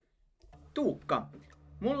Tuukka,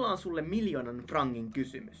 mulla on sulle 1 000 000 frangin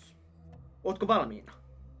kysymys. Ootko valmiina?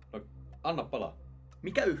 No, anna palaa.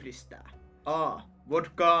 Mikä yhdistää? A.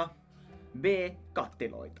 Vodkaa, B.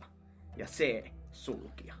 Kattiloita ja C.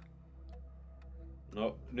 Sulkia.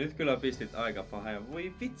 No, nyt kyllä pistit aika paha. Ja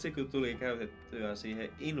voi vitsi, kun tuli käytettyä siihen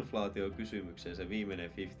inflaatiokysymykseen se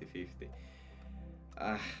viimeinen 50-50.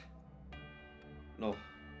 No,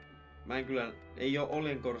 mä en kyllä, ei oo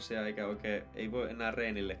oljenkorsia eikä oikein, ei voi enää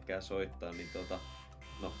Reenillekään soittaa, niin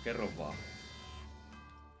no kerro vaan.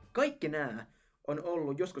 Kaikki nää on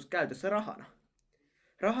ollut joskus käytössä rahana.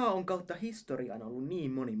 Raha on kautta historian ollut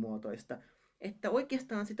niin monimuotoista, että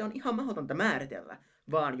oikeastaan sitä on ihan mahdotonta määritellä,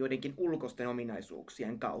 vaan joidenkin ulkoisten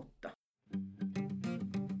ominaisuuksien kautta.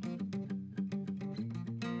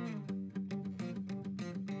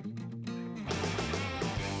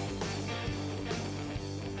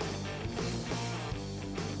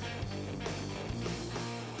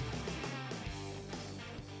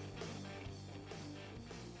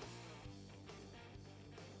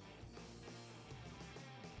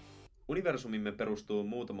 Universumimme perustuu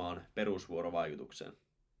muutamaan perusvuorovaikutukseen.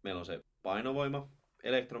 Meillä on se painovoima,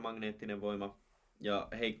 elektromagneettinen voima ja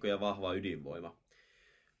heikko ja vahva ydinvoima.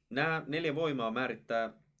 Nämä 4 voimaa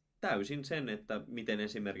määrittää täysin sen, että miten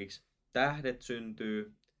esimerkiksi tähdet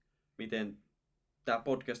syntyy, miten tämä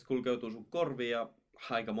podcast kulkeutuu sun korviin ja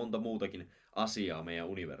aika monta muutakin asiaa meidän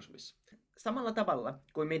universumissa. Samalla tavalla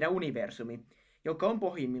kuin meidän universumi, joka on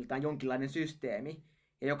pohjimmiltaan jonkinlainen systeemi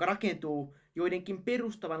ja joka rakentuu joidenkin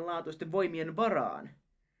perustavanlaatuisten voimien varaan,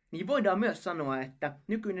 niin voidaan myös sanoa, että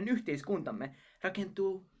nykyinen yhteiskuntamme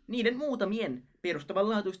rakentuu niiden muutamien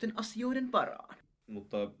perustavanlaatuisten asioiden varaan.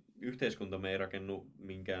 Mutta yhteiskuntamme ei rakennu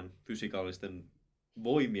minkään fysikaalisten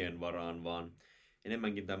voimien varaan, vaan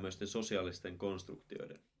enemmänkin tämmöisten sosiaalisten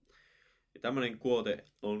konstruktioiden. Ja tämmöinen quote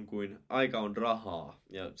on kuin aika on rahaa,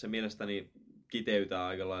 ja se mielestäni kiteytää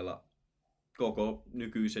aika lailla koko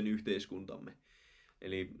nykyisen yhteiskuntamme.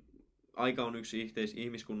 Eli aika on yksi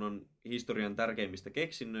ihmiskunnan historian tärkeimmistä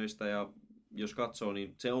keksinnöistä, ja jos katsoo,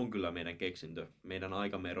 niin se on kyllä meidän keksintö. Meidän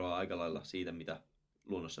aikamme eroaa aika lailla siitä, mitä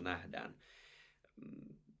luonnossa nähdään.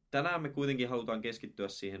 Tänään me kuitenkin halutaan keskittyä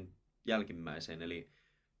siihen jälkimmäiseen, eli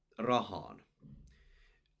rahaan.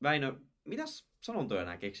 Väinö, mitäs sanontoja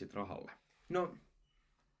nää keksit rahalle? No,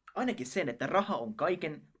 ainakin sen, että raha on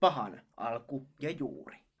kaiken pahan alku ja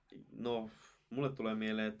juuri. No, mulle tulee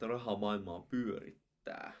mieleen, että raha maailmaa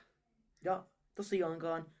pyörittää. Ja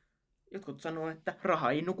tosiaankaan, jotkut sanoo, että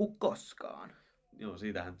raha ei nuku koskaan. Joo,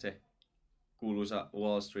 siitähän se kuuluisa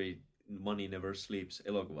Wall Street Money Never Sleeps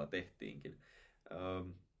 -elokuva tehtiinkin.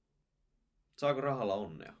 Saako rahalla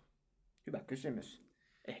onnea? Hyvä kysymys.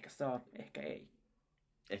 Ehkä saa, ehkä ei.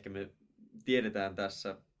 Ehkä me tiedetään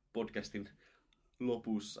tässä podcastin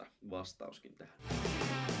lopussa vastauskin tähän.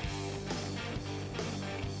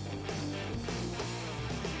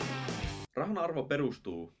 Rahan arvo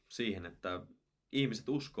perustuu siihen, että ihmiset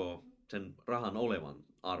uskoo sen rahan olevan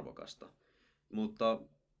arvokasta. Mutta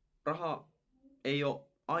raha ei ole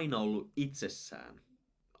aina ollut itsessään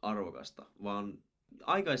arvokasta, vaan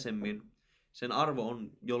aikaisemmin sen arvo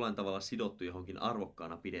on jollain tavalla sidottu johonkin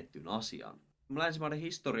arvokkaana pidettyyn asiaan. Länsimaiden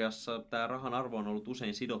historiassa tämä rahan arvo on ollut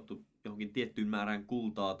usein sidottu johonkin tiettyyn määrään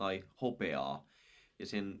kultaa tai hopeaa ja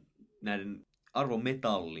näiden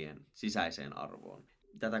arvometallien sisäiseen arvoon.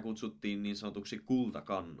 Tätä kutsuttiin niin sanotuksi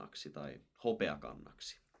kultakannaksi tai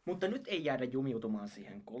hopeakannaksi. Mutta nyt ei jäädä jumiutumaan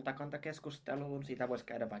siihen kultakantakeskusteluun, siitä voisi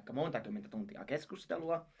käydä vaikka monta kymmentä tuntia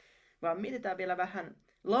keskustelua, vaan mietitään vielä vähän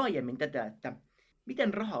laajemmin tätä, että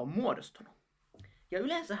miten raha on muodostunut. Ja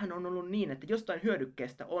yleensähän on ollut niin, että jostain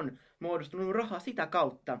hyödykkeestä on muodostunut raha sitä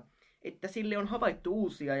kautta, että sille on havaittu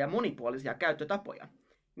uusia ja monipuolisia käyttötapoja.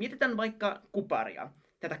 Mietitään vaikka kuparia,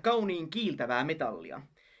 tätä kauniin kiiltävää metallia,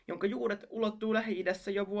 jonka juuret ulottuu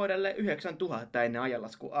Lähi-idässä jo vuodelle 9000 ennen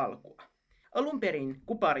ajanlaskun alkua. Alun perin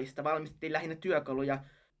kuparista valmistettiin lähinnä työkaluja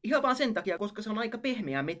ihan vaan sen takia, koska se on aika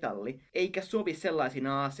pehmeä metalli, eikä sovi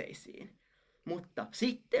sellaisina aseisiin. Mutta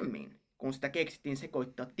sittemmin, kun sitä keksittiin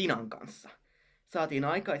sekoittaa tinan kanssa, saatiin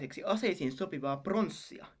aikaiseksi aseisiin sopivaa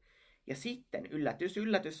pronssia. Ja sitten, yllätys,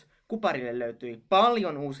 yllätys, kuparille löytyi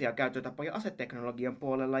paljon uusia käyttötapoja aseteknologian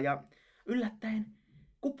puolella ja yllättäen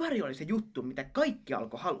kupari oli se juttu, mitä kaikki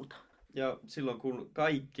alkoi haluta. Ja silloin kun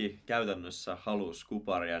kaikki käytännössä halusi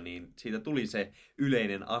kuparia, niin siitä tuli se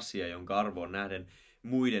yleinen asia, jonka arvoon nähden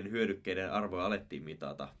muiden hyödykkeiden arvoja alettiin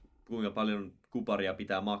mitata. Kuinka paljon kuparia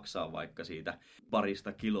pitää maksaa vaikka siitä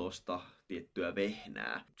parista kilosta tiettyä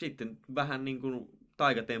vehnää. Sitten vähän niin kuin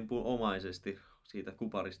taikatempun omaisesti siitä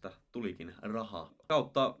kuparista tulikin raha.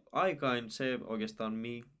 Kautta aikain se oikeastaan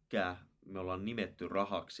mikä me ollaan nimetty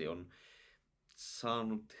rahaksi on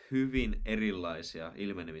saanut hyvin erilaisia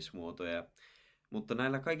ilmenemismuotoja, mutta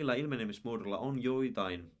näillä kaikilla ilmenemismuodoilla on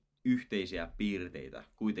joitain yhteisiä piirteitä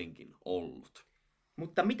kuitenkin ollut.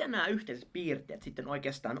 Mutta mitä nämä yhteiset piirteet sitten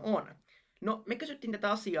oikeastaan on? No, me kysyttiin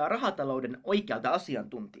tätä asiaa rahatalouden oikealta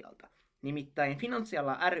asiantuntijalta, nimittäin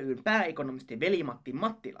Finanssiala ry:n pääekonomisti Veli-Matti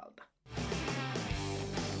Mattilalta.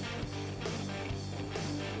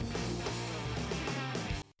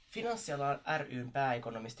 Finanssiala ry:n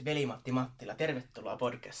pääekonomisti Veli-Matti Mattila, tervetuloa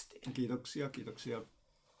podcastiin. Kiitoksia.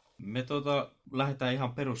 Me lähdetään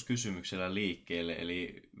ihan peruskysymyksellä liikkeelle,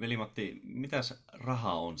 eli Veli-Matti, mitäs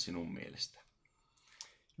raha on sinun mielestä?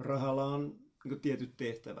 Rahalla on tietyt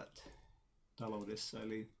tehtävät taloudessa,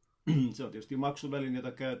 eli se on tietysti maksuväline,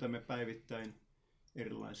 jota käytämme päivittäin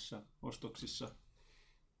erilaisissa ostoksissa.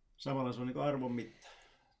 Samalla se on arvon mitta.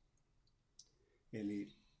 Eli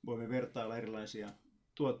voimme vertailla erilaisia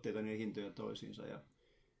tuotteita, niiden hintoja toisiinsa. Ja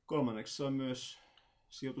kolmanneksi se on myös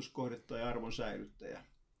sijoituskohde tai arvon säilyttäjä.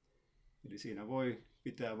 Eli siinä voi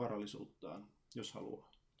pitää varallisuuttaan, jos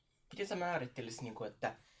haluaa. Miten sä määrittelisit,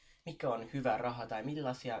 että mikä on hyvä raha tai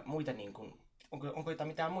millaisia muita, onko jotain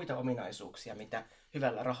mitään muita ominaisuuksia, mitä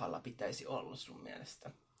hyvällä rahalla pitäisi olla sun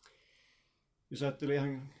mielestä? Jos ajattelee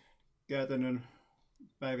ihan käytännön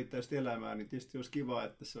päivittäistä elämää, niin tietysti olisi kiva,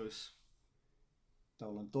 että se olisi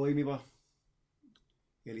tavallaan toimiva,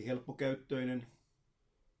 eli helppokäyttöinen.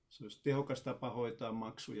 Se olisi tehokas tapa hoitaa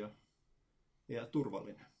maksuja ja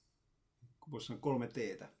turvallinen. Voisi sanoa 3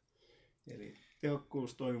 T:tä. Eli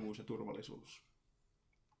tehokkuus, toimivuus ja turvallisuus.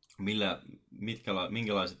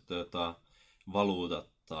 Minkälaiset valuutat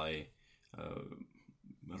tai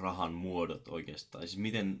rahan muodot oikeastaan? Siis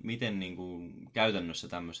miten niin kuin käytännössä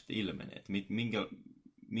tämmöiset ilmenee?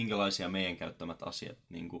 Minkälaisia meidän käyttämät asiat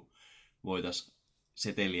niin kuin voitaisiin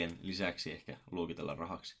setelien lisäksi ehkä luokitella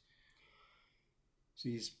rahaksi?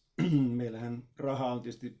 Siis meillähän raha on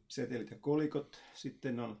tietysti setelit ja kolikot.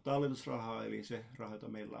 Sitten on talletusrahaa, eli se raha, jota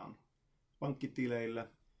meillä on pankkitileillä.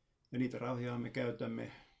 Ja niitä rahoja me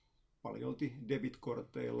käytämme paljolti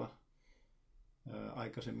debitkorteilla,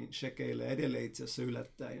 aikaisemmin shekeillä ja edelleen itse asiassa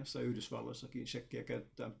yllättäen, jossa Yhdysvalloissakin shekkejä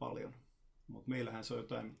käytetään paljon. Mutta meillähän se on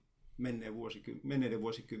jotain menneiden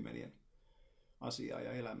vuosikymmenien asiaa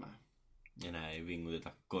ja elämää. Enää ei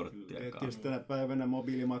vinguteta korttiakaan. Tietysti tänä päivänä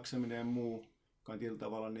mobiilimaksaminen ja muu, kai tietyllä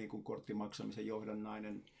tavalla niin kuin korttimaksamisen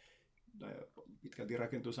johdannainen, pitkälti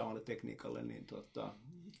rakentuu samalle tekniikalle, niin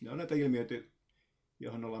ne on näitä ilmiöitä,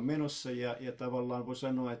 johon ollaan menossa, ja tavallaan voi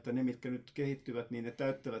sanoa, että ne, mitkä nyt kehittyvät, niin ne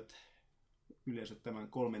täyttävät yleensä tämän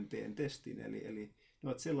 3 T:n testin, eli ne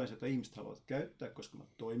ovat sellaisia, että ihmiset haluavat käyttää, koska ne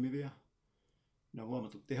ovat toimivia. Ne on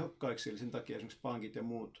huomattu tehokkaiksi, eli sen takia esimerkiksi pankit ja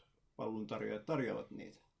muut palveluntarjoajat tarjoavat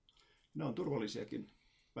niitä. Ne on turvallisiakin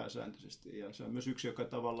pääsääntöisesti, ja se on myös yksi, joka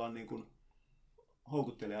tavallaan niin kuin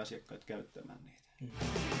houkuttelee asiakkaita käyttämään niitä.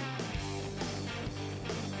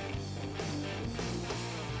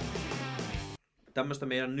 Tämmöistä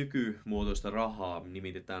meidän nykymuotoista rahaa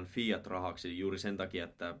nimitetään fiat-rahaksi juuri sen takia,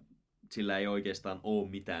 että sillä ei oikeastaan ole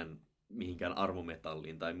mitään mihinkään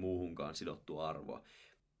arvometalliin tai muuhunkaan sidottua arvoa.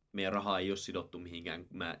 Meidän rahaa ei ole sidottu mihinkään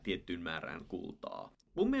tiettyyn määrään kultaa.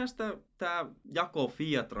 Mun mielestä tämä jako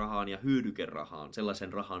fiat-rahaan ja hyödykerahaan,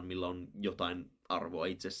 sellaisen rahan, millä on jotain arvoa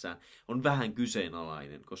itsessään, on vähän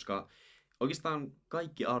kyseenalainen, koska oikeastaan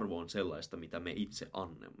kaikki arvo on sellaista, mitä me itse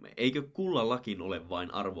annamme. Eikö kullallakin ole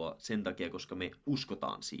vain arvoa sen takia, koska me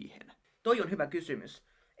uskotaan siihen? Toi on hyvä kysymys.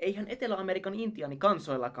 Eihän Etelä-Amerikan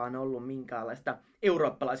intiaanikansoillakaan ollut minkäänlaista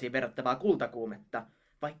eurooppalaisiin verrattavaa kultakuumetta,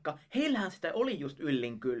 vaikka heillähän sitä oli just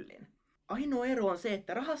yllin kyllin. Ainoa ero on se,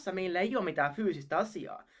 että rahassa meillä ei ole mitään fyysistä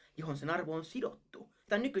asiaa, johon sen arvo on sidottu.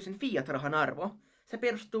 Tämän nykyisen fiat-rahan arvo, se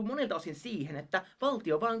perustuu monilta osin siihen, että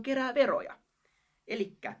valtio vaan kerää veroja.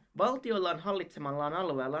 Elikkä valtiolla on hallitsemallaan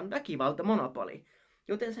alueella on väkivaltamonopoli,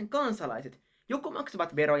 joten sen kansalaiset joko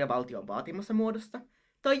maksavat veroja valtion vaatimassa muodossa,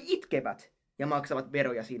 tai itkevät ja maksavat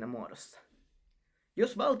veroja siinä muodossa.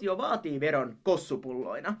 Jos valtio vaatii veron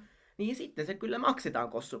kossupulloina, niin sitten se kyllä maksetaan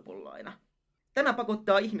kossupulloina. Tämä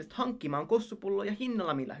pakottaa ihmiset hankkimaan kossupulloja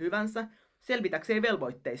hinnalla millä hyvänsä, selvitäkseen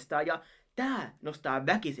velvoitteistaan, ja tämä nostaa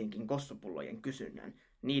väkisinkin kossupullojen kysynnän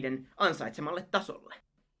niiden ansaitsemalle tasolle.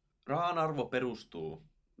 Rahan arvo perustuu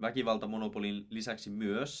väkivaltamonopolin lisäksi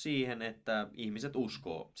myös siihen, että ihmiset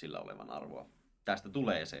uskoo sillä olevan arvoa. Tästä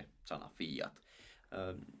tulee se sana fiat.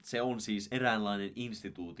 Se on siis eräänlainen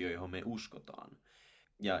instituutio, johon me uskotaan.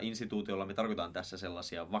 Ja instituutiolla me tarkoitaan tässä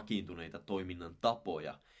sellaisia vakiintuneita toiminnan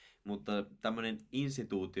tapoja. Mutta tämmöinen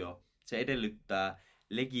instituutio, se edellyttää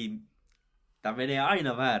Tämä menee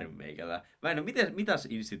aina väärin meikällä. Väinö, mitäs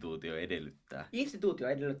instituutio edellyttää? Instituutio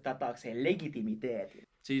edellyttää taakseen legitimiteetin.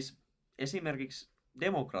 Siis esimerkiksi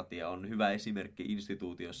demokratia on hyvä esimerkki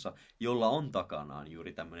instituutiossa, jolla on takanaan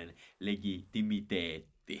juuri tämmöinen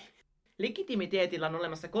legitimiteetti. Legitimiteetillä on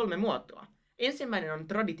olemassa 3 muotoa. Ensimmäinen on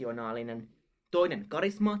traditionaalinen, toinen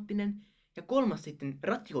karismaattinen ja kolmas sitten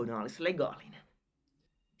rationaalis-legaalinen.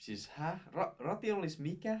 Siis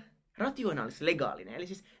mikä? Rationaalis-legaalinen, eli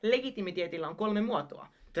siis legitimiteetillä on 3 muotoa.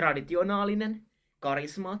 Traditionaalinen,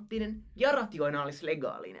 karismaattinen ja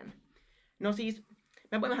rationaalis-legaalinen. No siis,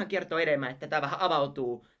 mä voin vähän kertoa enemmän, että tämä vähän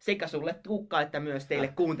avautuu sekä sulle Tuukka että myös teille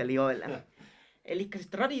kuuntelijoille. Eli siis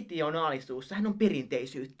traditionaalisuus, sehän on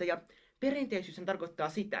perinteisyyttä ja perinteisyys tarkoittaa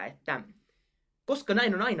sitä, että koska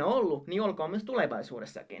näin on aina ollut, niin olkoon myös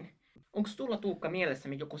tulevaisuudessakin. Onko sulla Tuukka mielessä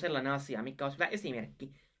joku sellainen asia, mikä olisi hyvä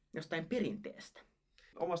esimerkki jostain perinteestä?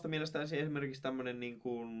 Omasta mielestäni esimerkiksi tämmöinen niin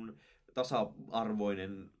kuin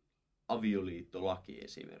tasa-arvoinen avioliittolaki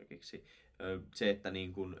esimerkiksi. Se, että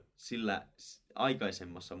niin kuin sillä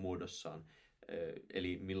aikaisemmassa muodossaan,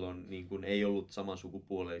 eli milloin niin kuin ei ollut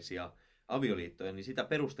samansukupuoleisia avioliittoja, niin sitä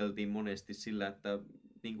perusteltiin monesti sillä, että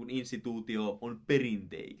niin kuin instituutio on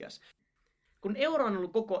perinteikäs. Kun euro on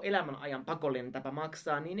ollut koko elämän ajan pakollinen tapa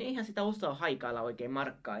maksaa, niin eihän sitä osaa haikailla oikein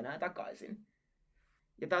markkaa enää takaisin.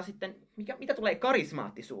 Ja taas sitten, mitä tulee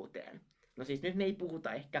karismaattisuuteen? No siis nyt me ei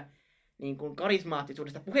puhuta ehkä niin kuin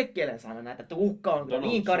karismaattisuudesta puhekielen sanana, että Tuukka on kyllä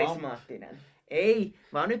niin karismaattinen. Ei,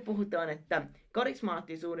 vaan nyt puhutaan, että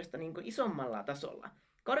karismaattisuudesta niin kuin isommalla tasolla.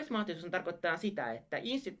 Karismaattisuus tarkoittaa sitä, että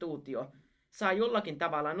instituutio saa jollakin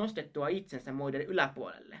tavalla nostettua itsensä muiden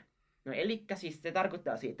yläpuolelle. No elikkä siis se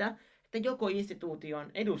tarkoittaa sitä, että joko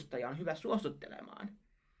instituution edustaja on hyvä suostuttelemaan,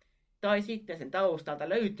 tai sitten sen taustalta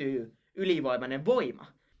löytyy ylivoimainen voima.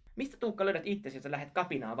 Mistä Tuukka löydät itsesi, jos sä lähdet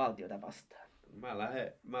kapinaan valtiota vastaan?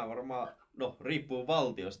 Mä varmaan, riippuu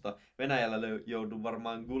valtiosta. Venäjällä joudun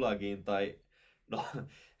varmaan gulagiin tai,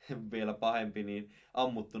 vielä pahempi, niin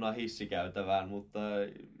ammuttuna hissikäytävään, mutta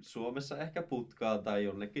Suomessa ehkä putkaan tai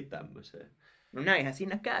jonnekin tämmöiseen. No näinhän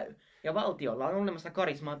siinä käy. Ja valtiolla on olemassa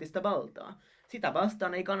karismaattista valtaa. Sitä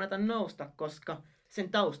vastaan ei kannata nousta, koska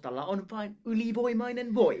sen taustalla on vain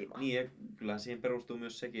ylivoimainen voima. Niin, ja kyllähän siihen perustuu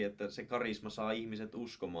myös sekin, että se karisma saa ihmiset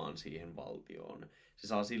uskomaan siihen valtioon. Se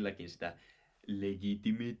saa silläkin sitä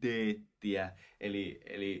legitimiteettiä,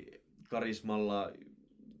 eli karismalla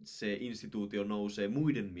se instituutio nousee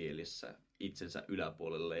muiden mielissä itsensä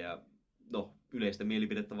yläpuolelle, ja yleistä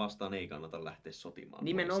mielipidettä vastaan ei kannata lähteä sotimaan.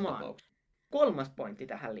 Nimenomaan. 3. pointti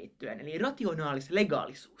tähän liittyen, eli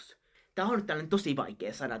rationaalis-legaalisuus. Tämä on tällainen tosi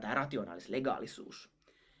vaikea sana, tämä rationaalis-legaalisuus.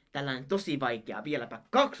 Tällainen tosi vaikea, vieläpä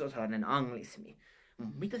 2-osainen anglismi.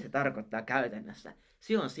 Mitä se tarkoittaa käytännössä?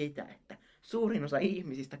 Se on sitä, että suurin osa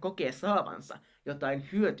ihmisistä kokee saavansa jotain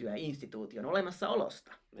hyötyä instituution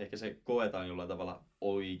olemassaolosta. Ehkä se koetaan jollain tavalla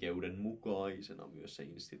oikeudenmukaisena myös se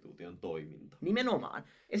instituution toiminta. Nimenomaan.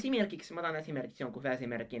 Esimerkiksi, mä otan esimerkiksi jonkun hyvän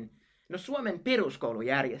esimerkin, Suomen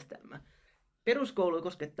peruskoulujärjestelmä. Peruskoulu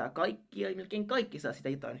koskettaa kaikkia ja melkein kaikki saa sitä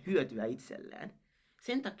jotain hyötyä itselleen.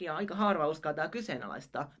 Sen takia aika harva uskaltaa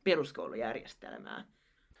kyseenalaistaa peruskoulujärjestelmää.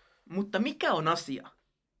 Mutta mikä on asia,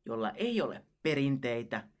 jolla ei ole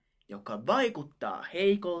perinteitä, joka vaikuttaa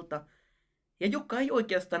heikolta ja joka ei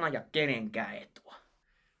oikeastaan aja kenenkään etua?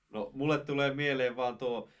 Mulle tulee mieleen vaan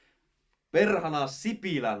tuo perhana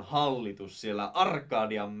Sipilän hallitus siellä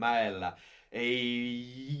Arkadianmäellä.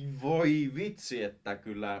 Ei voi vitsi, että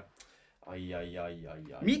kyllä... Ai.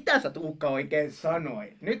 Mitä sä Tuukka oikein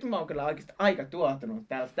sanoit? Nyt mä oon kyllä oikeasti aika tuohtunut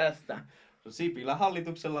tästä. Sipilän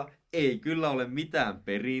hallituksella ei kyllä ole mitään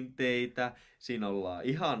perinteitä. Siinä ollaan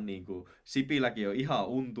ihan niinku, Sipiläkin on ihan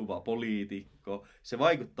untuva poliitikko. Se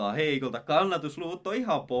vaikuttaa heikolta. Kannatusluvut on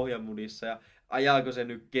ihan pohjamunissa ja ajaako se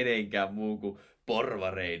nyt kenenkään muu kuin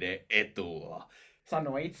porvareiden etua?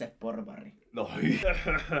 Sano itse porvari.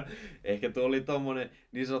 Ehkä tuo oli tommonen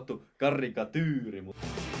niin sanottu karikatyyri.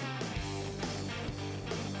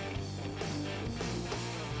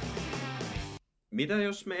 Mitä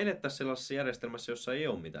jos me elettäisiin sellaisessa järjestelmässä, jossa ei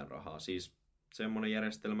ole mitään rahaa? Siis semmoinen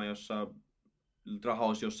järjestelmä, jossa raha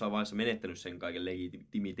olisi jossain vaiheessa menettänyt sen kaiken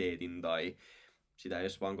legitimiteetin tai sitä ei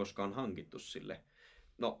edes vaan koskaan hankittu sille.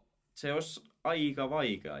 Se olisi aika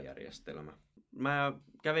vaikea järjestelmä. Mä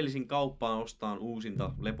kävelisin kauppaan ostaan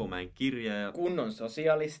uusinta Lepomäen kirjaa. Ja kunnon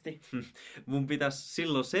sosialisti. Mun pitäisi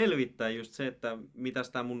silloin selvittää just se, että mitä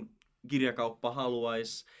sitä mun kirjakauppa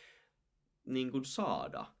haluaisi niin kuin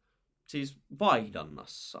saada. Siis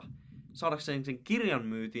vaihdannassa. Saadakseen sen kirjan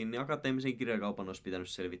myytiin, niin akateemisen kirjakaupan olisi pitänyt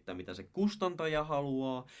selvittää, mitä se kustantaja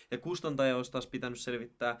haluaa. Ja kustantaja olisi taas pitänyt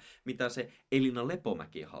selvittää, mitä se Elina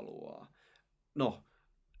Lepomäki haluaa.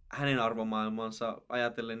 Hänen arvomaailmansa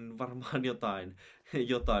ajatellen varmaan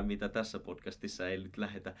jotain, mitä tässä podcastissa ei nyt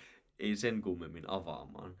lähdetä, ei sen kummemmin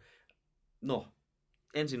avaamaan.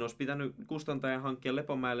 ensin olisi pitänyt kustantajan hankkia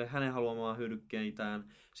Lepomäelle hänen haluamaan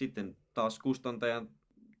hyödykkeitään, sitten taas kustantajan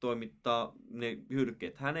toimittaa ne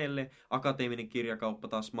hyödykkeet hänelle, akateeminen kirjakauppa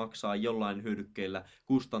taas maksaa jollain hyödykkeillä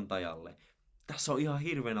kustantajalle. Tässä on ihan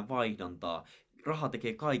hirveänä vaihdantaa. Raha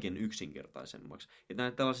tekee kaiken yksinkertaisemmaksi. Ja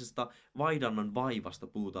näin tällaisesta vaihdannan vaivasta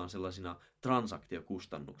puhutaan sellaisina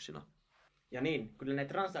transaktiokustannuksina. Ja niin, kyllä ne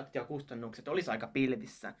transaktiokustannukset olisi aika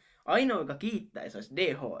pilvissä. Ainoa, joka kiittäisi, olisi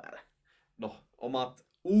DHL. No, omat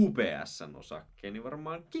UPS:n osakkeeni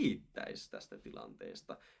varmaan kiittäisi tästä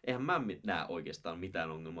tilanteesta. Eihän mä näe oikeastaan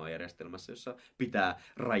mitään ongelmaa järjestelmässä, jossa pitää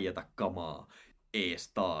rajata kamaa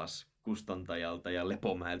ees taas kustantajalta ja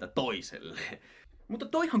Lepomäeltä toiselle. Mutta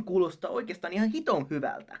toihan kuulostaa oikeastaan ihan hiton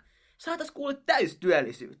hyvältä. Saatais kuulla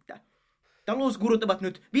täystyöllisyyttä. Talousgurut ovat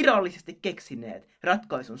nyt virallisesti keksineet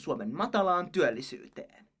ratkaisun Suomen matalaan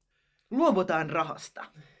työllisyyteen. Luovutaan rahasta.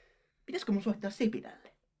 Pitäisikö mun soittaa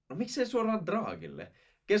Sipinälle? No miksei suoraan Draghille?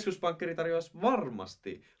 Keskuspankkiri tarjoaisi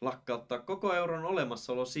varmasti lakkauttaa koko euron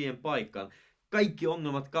olemassaolo siihen paikkaan. Kaikki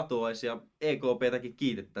ongelmat katoaisi ja EKP:täkin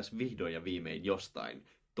kiitettäisiin vihdoin ja viimein jostain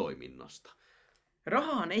toiminnosta.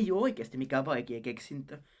 Rahahan ei ole oikeasti mikään vaikea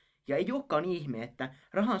keksintö. Ja ei olekaan ihme, että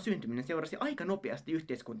rahan syntyminen seurasi aika nopeasti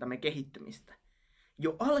yhteiskuntamme kehittymistä.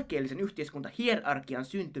 Jo alkeellisen yhteiskuntahierarkian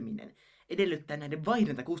syntyminen edellyttää näiden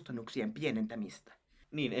vaihduntakustannuksien pienentämistä.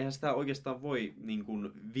 Niin, eihän sitä oikeastaan voi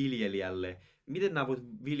viljelijälle. Miten nämä voit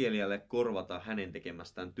viljelijälle korvata hänen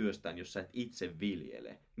tekemästään työstään, jos sä et itse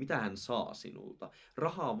viljele? Mitä hän saa sinulta?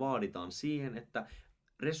 Rahaa vaaditaan siihen, että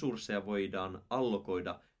resursseja voidaan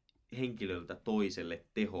allokoida henkilöltä toiselle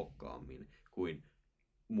tehokkaammin kuin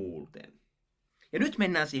muuten. Ja nyt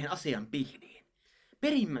mennään siihen asian pihdiin.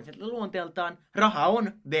 Perimmäiseltä luonteeltaan raha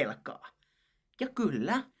on velkaa. Ja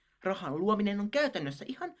kyllä, rahan luominen on käytännössä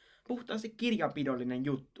ihan puhtaasti kirjanpidollinen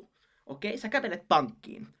juttu. Okei, sä kävelet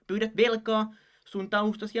pankkiin, pyydät velkaa, sun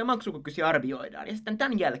taustasi ja maksukykysi arvioidaan. Ja sitten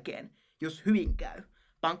tämän jälkeen, jos hyvin käy,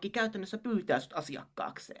 pankki käytännössä pyytää sut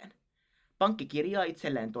asiakkaakseen. Pankki kirjaa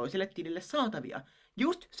itselleen toiselle tilille saatavia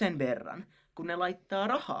just sen verran, kun ne laittaa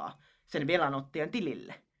rahaa sen velanottajan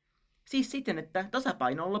tilille. Siis siten, että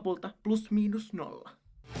tasapaino on lopulta +/-0.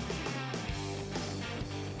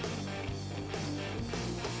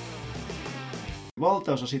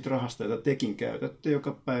 Valtaosa siitä rahasta, jota tekin käytätte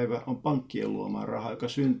joka päivä, on pankkien luomaa rahaa, joka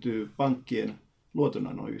syntyy pankkien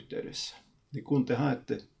luotonannon yhteydessä. Niin kun te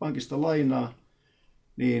haette pankista lainaa,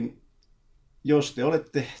 niin jos te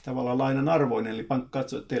olette tavallaan lainan arvoinen, eli pankki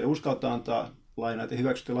katsoo, että teille uskaltaa antaa lainaa, te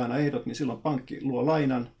hyväksytte lainaehdot, niin silloin pankki luo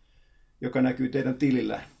lainan, joka näkyy teidän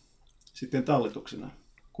tilillä sitten talletuksena,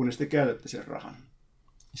 kunnes te käytätte sen rahan.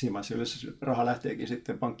 Siinä vaiheessa yleensä raha lähteekin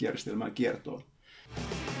sitten pankkijärjestelmään kiertoon.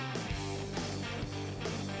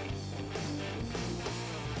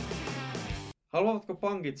 Haluavatko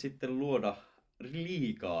pankit sitten luoda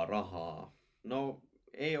liikaa rahaa? No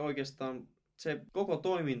ei oikeastaan. Se koko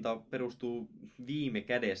toiminta perustuu viime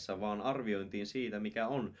kädessä vaan arviointiin siitä, mikä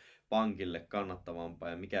on pankille kannattavampaa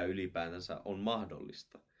ja mikä ylipäätänsä on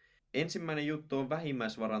mahdollista. Ensimmäinen juttu on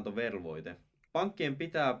vähimmäisvarantovelvoite. Pankkien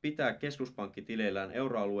pitää keskuspankkitileillään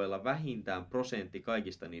euroalueella vähintään 1%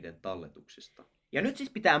 kaikista niiden talletuksista. Ja nyt siis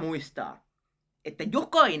pitää muistaa, että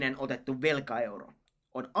jokainen otettu velkaeuro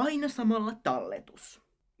on aina samalla talletus.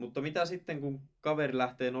 Mutta mitä sitten, kun kaveri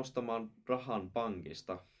lähtee nostamaan rahan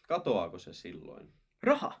pankista? Katoaako se silloin?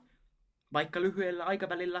 Raha, vaikka lyhyellä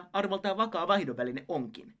aikavälillä arvoltaan vakaa vaihdonväline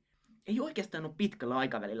onkin, ei oikeastaan ole pitkällä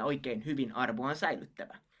aikavälillä oikein hyvin arvoaan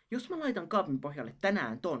säilyttävä. Jos mä laitan kaapin pohjalle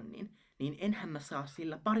tänään tonnin, niin enhän mä saa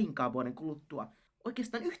sillä parinkaan vuoden kuluttua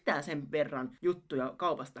oikeastaan yhtään sen verran juttuja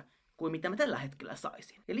kaupasta kuin mitä mä tällä hetkellä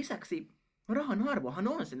saisin. Ja lisäksi rahan arvohan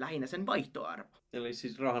on sen lähinnä sen vaihtoarvo. Eli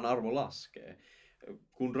siis rahan arvo laskee.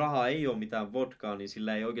 Kun raha ei ole mitään vodkaa, niin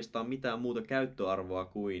sillä ei oikeastaan mitään muuta käyttöarvoa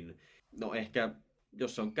kuin, no ehkä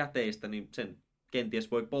jos se on käteistä, niin sen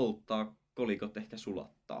kenties voi polttaa, kolikot ehkä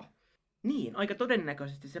sulattaa. Niin, aika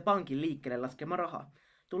todennäköisesti se pankin liikkeelle laskema raha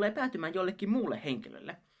tulee päätymään jollekin muulle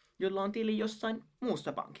henkilölle, jolla on tili jossain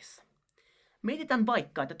muussa pankissa. Mietitään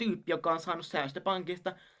vaikka, että tyyppi, joka on saanut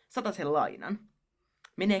säästöpankista 100 lainan,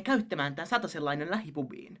 menee käyttämään tämän 100 lainan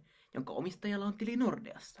lähipubiin, jonka omistajalla on tili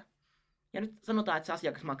Nordeassa. Ja nyt sanotaan, että se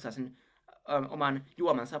asiakas maksaa sen oman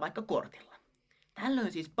juomansa vaikka kortilla.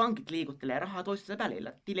 Tällöin siis pankit liikuttelee rahaa toisessa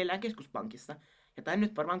välillä tilillään keskuspankissa, ja tämän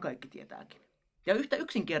nyt varmaan kaikki tietääkin. Ja yhtä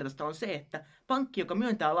yksinkertaista on se, että pankki, joka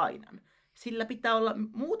myöntää lainan, sillä pitää olla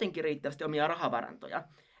muutenkin riittävästi omia rahavarantoja,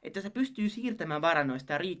 että se pystyy siirtämään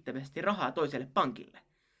varannoista riittävästi rahaa toiselle pankille.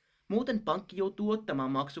 Muuten pankki joutuu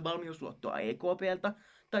ottamaan maksuvalmiusluottoa EKP:ltä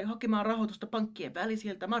tai hakemaan rahoitusta pankkien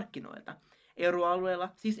välisiltä markkinoilta, euroalueella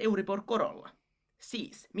siis Euribor-korolla.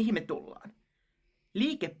 Siis, mihin me tullaan?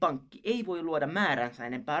 Liikepankki ei voi luoda määränsä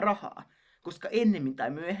enempää rahaa, koska ennemmin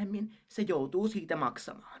tai myöhemmin se joutuu siitä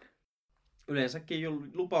maksamaan.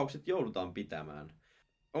 Yleensäkin lupaukset joudutaan pitämään.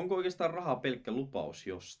 Onko oikeastaan raha pelkkä lupaus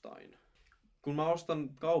jostain? Kun mä ostan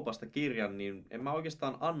kaupasta kirjan, niin en mä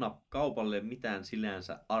oikeastaan anna kaupalle mitään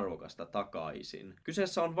sillänsä arvokasta takaisin.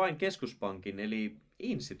 Kyseessä on vain keskuspankin eli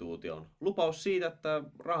instituution lupaus siitä, että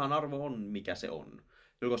rahan arvo on mikä se on.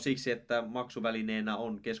 Joko siksi, että maksuvälineenä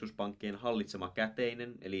on keskuspankkien hallitsema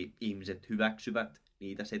käteinen, eli ihmiset hyväksyvät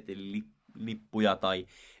niitä setelilippuja tai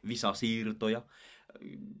visasiirtoja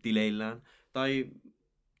tileillään. Tai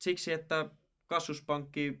siksi, että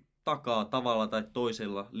keskuspankki takaa tavalla tai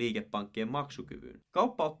toisella liikepankkien maksukyvyn.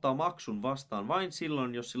 Kauppa ottaa maksun vastaan vain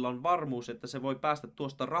silloin, jos sillä on varmuus, että se voi päästä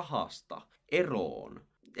tuosta rahasta eroon.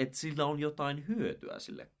 Että sillä on jotain hyötyä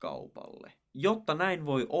sille kaupalle. Jotta näin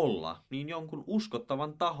voi olla, niin jonkun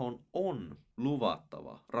uskottavan tahon on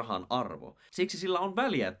luvattava rahan arvo. Siksi sillä on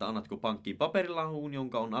väliä, että annatko pankkiin paperilapun,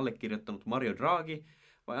 jonka on allekirjoittanut Mario Draghi,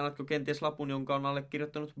 vai annatko kenties lapun, jonka on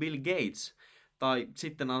allekirjoittanut Bill Gates, tai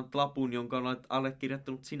sitten annat lapun, jonka on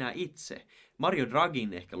allekirjoittanut sinä itse. Mario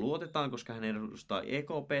Draghiin ehkä luotetaan, koska hän edustaa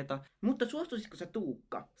EKP:tä. Mutta suostuisitko sä,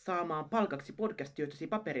 Tuukka, saamaan palkaksi podcast-työtösi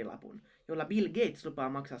paperilapun, jolla Bill Gates lupaa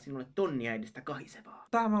maksaa sinulle tonnia edestä kahisevaa?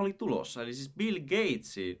 Tämä oli tulossa. Eli siis Bill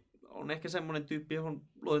Gates on ehkä semmoinen tyyppi, johon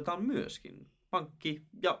luotetaan myöskin. Pankki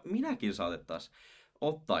ja minäkin saatettaisiin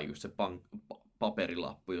ottaa just se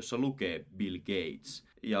paperilappu, jossa lukee Bill Gates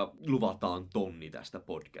ja luvataan tonni tästä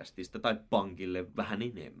podcastista tai pankille vähän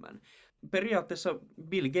enemmän. Periaatteessa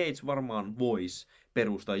Bill Gates varmaan voisi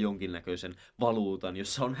perustaa jonkinnäköisen valuutan,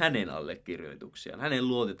 jossa on hänen allekirjoituksiaan. Hänen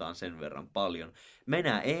luotetaan sen verran paljon.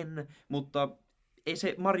 Minä en, mutta ei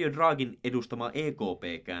se Mario Draghin edustama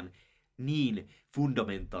EKPkään niin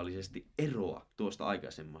fundamentaalisesti eroa tuosta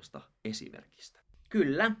aikaisemmasta esimerkistä.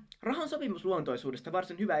 Kyllä, rahan sopimusluontoisuudesta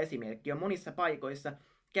varsin hyvä esimerkki on monissa paikoissa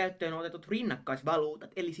käyttöön otetut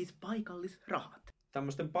rinnakkaisvaluutat, eli siis paikallisrahat.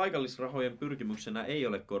 Tämmöisten paikallisrahojen pyrkimyksenä ei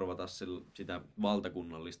ole korvata sitä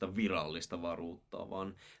valtakunnallista virallista valuuttaa,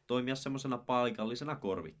 vaan toimia semmoisena paikallisena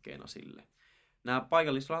korvikkeena sille. Nämä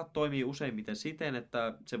paikallisrahat toimii useimmiten siten,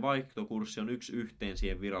 että se vaihtokurssi on 1:1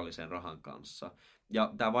 siihen virallisen rahan kanssa,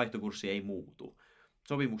 ja tämä vaihtokurssi ei muutu.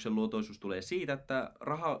 Sopimuksen luotoisuus tulee siitä, että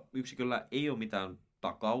rahayksiköllä ei ole mitään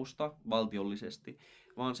takausta valtiollisesti,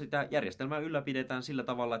 vaan sitä järjestelmää ylläpidetään sillä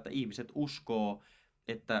tavalla, että ihmiset uskoo,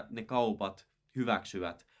 että ne kaupat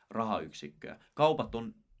hyväksyvät rahayksikköä. Kaupat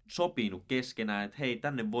on sopinut keskenään, että hei,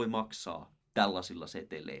 tänne voi maksaa tällaisilla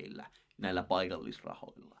seteleillä, näillä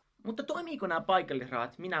paikallisrahoilla. Mutta toimiiko nämä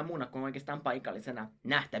paikallisrahat minä muuna kuin oikeastaan paikallisena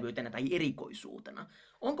nähtävyytenä tai erikoisuutena?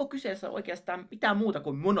 Onko kyseessä oikeastaan mitään muuta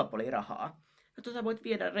kuin monopolirahaa, jota sä voit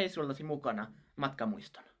viedä reissullasi mukana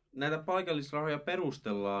matkamuistona? Näitä paikallisrahoja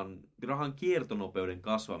perustellaan rahan kiertonopeuden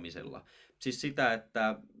kasvamisella. Siis sitä,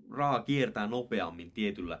 että raha kiertää nopeammin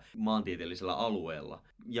tietyllä maantieteellisellä alueella.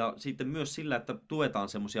 Ja sitten myös sillä, että tuetaan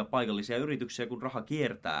semmoisia paikallisia yrityksiä, kun raha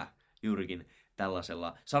kiertää juurikin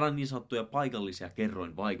tällaisella, saadaan niin sanottuja paikallisia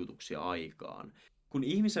kerroinvaikutuksia aikaan. Kun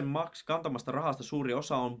ihmisen kantamasta rahasta suuri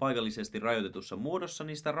osa on paikallisesti rajoitetussa muodossa,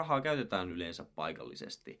 niin sitä rahaa käytetään yleensä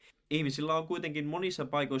paikallisesti. Ihmisillä on kuitenkin monissa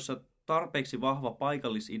paikoissa tarpeeksi vahva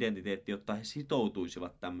paikallisidentiteetti, jotta he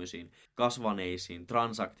sitoutuisivat tämmöisiin kasvaneisiin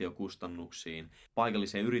transaktiokustannuksiin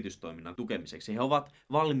paikalliseen yritystoiminnan tukemiseksi. He ovat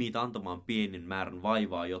valmiita antamaan pienen määrän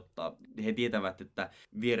vaivaa, jotta he tietävät, että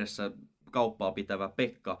vieressä kauppaa pitävä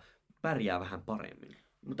Pekka pärjää vähän paremmin.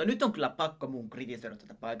 Mutta nyt on kyllä pakko mun kritisoida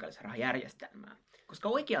tätä paikallisrahajärjestelmää. Koska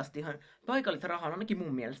oikeastihan paikallisraha on ainakin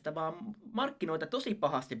mun mielestä vaan markkinoita tosi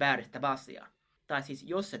pahasti vääristävä asia. Tai siis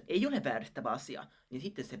jos se ei ole vääristävä asia, niin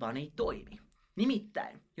sitten se vaan ei toimi.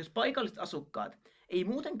 Nimittäin, jos paikalliset asukkaat ei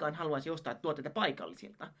muutenkaan haluaisi ostaa tuotteita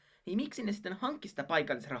paikallisilta, niin miksi ne sitten hankkisi sitä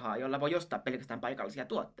paikallisrahaa, jolla voi ostaa pelkästään paikallisia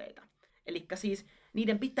tuotteita? Elikkä siis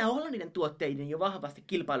niiden pitää olla niiden tuotteiden jo vahvasti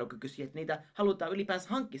kilpailukykyisiä, että niitä halutaan ylipäänsä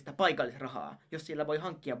hankkia sitä paikallisrahaa, jos sillä voi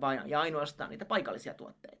hankkia vain ja ainoastaan niitä paikallisia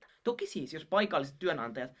tuotteita. Toki siis, jos paikalliset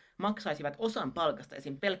työnantajat maksaisivat osan palkasta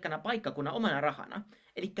esim. Pelkkänä paikkakunnan omana rahana,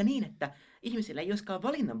 eli niin, että ihmisillä ei olisikaan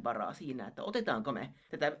valinnanvaraa siinä, että otetaanko me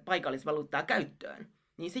tätä paikallisvaluuttaa käyttöön,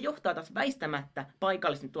 niin se johtaa taas väistämättä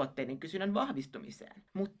paikallisten tuotteiden kysynnän vahvistumiseen.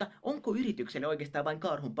 Mutta onko yritykselle oikeastaan vain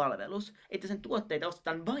karhun palvelus, että sen tuotteita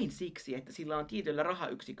ostetaan vain siksi, että sillä on tietyllä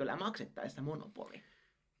rahayksiköllä maksettaessa monopoli?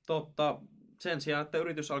 Totta. Sen sijaan, että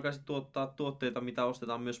yritys alkaisi tuottaa tuotteita, mitä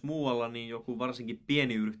ostetaan myös muualla, niin joku varsinkin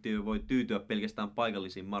pieni yhtiö voi tyytyä pelkästään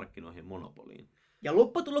paikallisiin markkinoihin monopoliin. Ja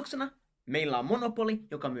lopputuloksena meillä on monopoli,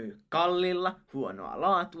 joka myy kallilla, huonoa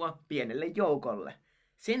laatua pienelle joukolle.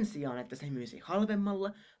 Sen sijaan, että se myisi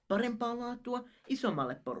halvemmalla, parempaa laatua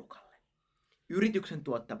isommalle porukalle. Yrityksen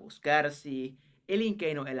tuottavuus kärsii,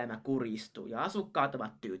 elinkeinoelämä kuristuu ja asukkaat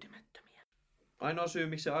ovat tyytymättömiä. Ainoa syy,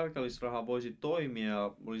 miksi se paikallisraha voisi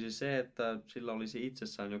toimia, olisi se, että sillä olisi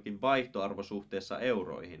itsessään jokin vaihtoarvo suhteessa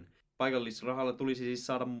euroihin. Paikallisrahalla tulisi siis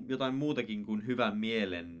saada jotain muutakin kuin hyvän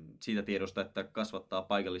mielen siitä tiedosta, että kasvattaa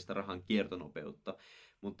paikallista rahan kiertonopeutta.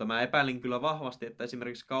 Mutta mä epäilen kyllä vahvasti, että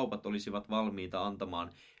esimerkiksi kaupat olisivat valmiita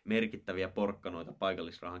antamaan merkittäviä porkkanoita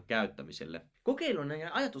paikallisrahan käyttämiselle. Kokeiluna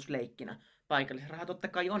ja ajatusleikkinä paikallisraha totta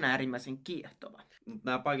kai on äärimmäisen kiehtova.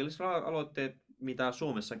 Nämä paikallisraha-aloitteet, mitä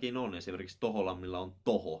Suomessakin on, esimerkiksi Toholammilla on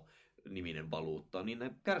Toho-niminen valuutta, niin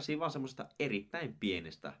ne kärsii vaan semmoisesta erittäin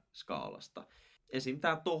pienestä skaalasta. Esim.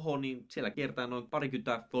 Tämä Toho, niin siellä kiertää noin 20-30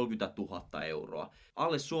 000 euroa.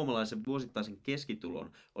 Alle suomalaisen vuosittaisen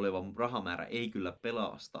keskitulon oleva rahamäärä ei kyllä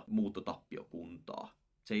pelasta muuttotappiokuntaa.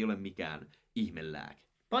 Se ei ole mikään ihmelääke.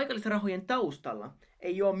 Paikallisrahojen taustalla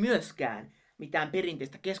ei ole myöskään mitään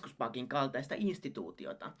perinteistä keskuspankin kaltaista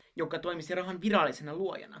instituutiota, joka toimisi rahan virallisena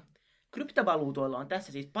luojana. Kryptovaluutoilla on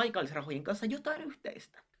tässä siis paikallisrahojen kanssa jotain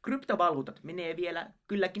yhteistä. Kryptovaluutat menee vielä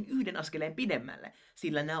kylläkin yhden askeleen pidemmälle,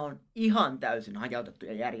 sillä nämä on ihan täysin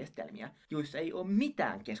hajautettuja järjestelmiä, joissa ei ole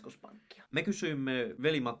mitään keskuspankkia. Me kysyimme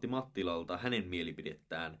Veli-Matti Mattilalta hänen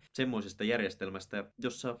mielipidettään semmoisesta järjestelmästä,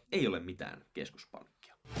 jossa ei ole mitään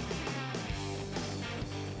keskuspankkia.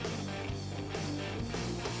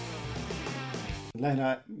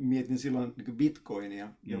 Lähinnä mietin silloin niin bitcoinia,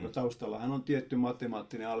 jonka taustallahan on tietty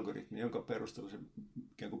matemaattinen algoritmi, jonka perusteella se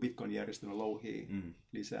ikään kuin bitcoin-järjestelmä louhii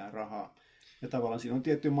lisää rahaa. Ja tavallaan siinä on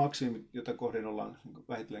tietty maksimi, jota kohden ollaan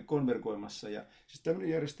vähitellen konvergoimassa. Ja siis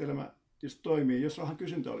tämmöinen järjestelmä tietysti toimii, jos rahan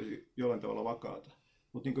kysyntä olisi jollain tavalla vakaata.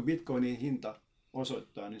 Mutta niin kuin bitcoinin hinta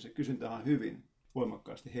osoittaa, niin se kysyntähän hyvin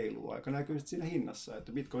voimakkaasti heiluu aika näkyvisesti siinä hinnassa.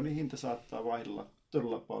 Että bitcoinin hinta saattaa vaihdella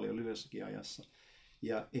todella paljon lyhyessäkin ajassa.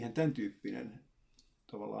 Ja eihän tämän tyyppinen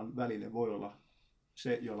tavallaan väline voi olla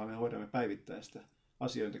se, jolla me hoidamme päivittäistä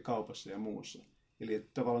asiointia kaupassa ja muussa. Eli että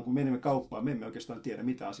tavallaan kun menemme kauppaan, me emme oikeastaan tiedä,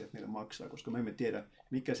 mitä asiat meille maksaa, koska me emme tiedä,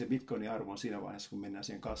 mikä se bitcoinin arvo on siinä vaiheessa, kun mennään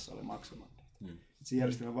siihen kassalle maksamaan. Se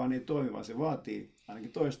järjestelmä vaan ei toimi, vaan se vaatii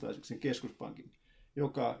ainakin toistaiseksi sen keskuspankin,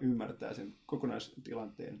 joka ymmärtää sen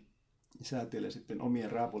kokonaistilanteen ja säätelee sitten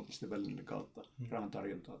omien rahapoliittisten välineiden kautta rahan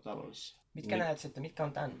tarjontaa taloudessa. Mitkä näet sitten, mitkä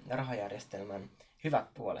on tämän rahajärjestelmän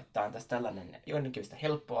hyvät puolet? Tämä on tässä tällainen joidenkin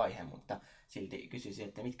helppo aihe, mutta silti kysyisin,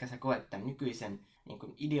 että mitkä sä koet tämän nykyisen niin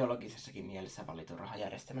kuin ideologisessakin mielessä valitun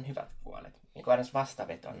rahajärjestelmän hyvät puolet? Niin kuin aina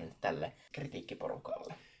vastavetona nyt tälle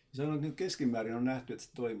kritiikkiporukalle. Sanon, että keskimäärin on nähty, että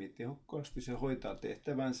se toimii tehokkaasti, se hoitaa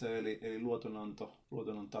tehtävänsä, eli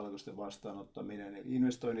luotonnon talletusten vastaanottaminen, eli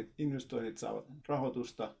investoinnit saavat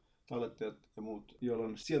rahoitusta, tallettajat ja muut,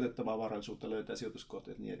 jolloin sijoitettavaa varallisuutta löytää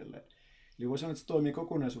sijoituskohteet ja niin edelleen. Eli voi sanoa, että se toimii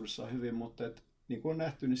kokonaisuudessaan hyvin, mutta että, niin kuin on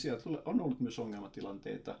nähty, niin siellä on ollut myös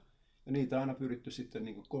ongelmatilanteita. Ja niitä on aina pyritty sitten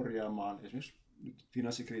niin kuin korjaamaan. Esimerkiksi nyt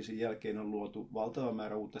finanssikriisin jälkeen on luotu valtava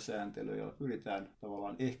määrä uutta sääntelyä, jolla pyritään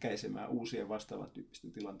tavallaan ehkäisemään uusien vastaavan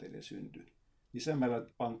tyyppisten tilanteiden syntyä. Lisäämällä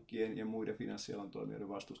pankkien ja muiden finanssialan toimijoiden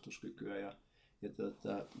vastustuskykyä ja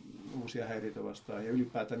uusia häiriöitä vastaan ja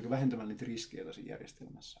ylipäätään niin vähentämään niitä riskejä, joita siinä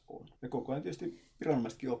järjestelmässä on. Ja koko ajan tietysti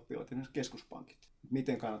viranomaisetkin oppivat, esimerkiksi keskuspankit,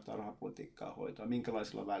 miten kannattaa rahapolitiikkaa hoitaa,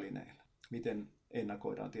 minkälaisilla välineillä, miten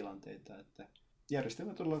ennakoidaan tilanteita. Että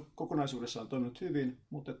järjestelmä todella kokonaisuudessaan on toiminut hyvin,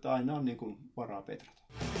 mutta että aina on niin kuin varaa petrata.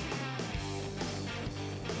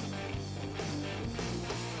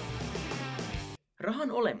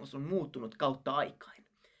 Rahan olemus on muuttunut kautta aikain.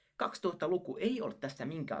 2000-luku ei ole tässä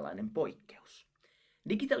minkäänlainen poikkeus.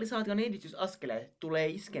 Digitalisaation edistysaskeleet tulee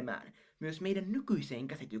iskemään myös meidän nykyiseen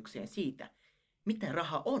käsitykseen siitä, mitä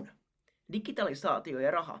raha on. Digitalisaatio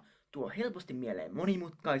ja raha tuo helposti mieleen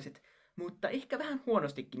monimutkaiset, mutta ehkä vähän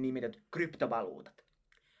huonostikin nimetyt kryptovaluutat.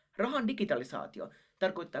 Rahan digitalisaatio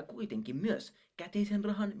tarkoittaa kuitenkin myös käteisen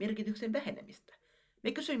rahan merkityksen vähenemistä.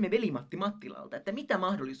 Me kysyimme Veli-Matti Mattilalta, että mitä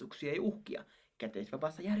mahdollisuuksia ja uhkia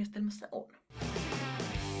käteisvapaassa järjestelmässä on.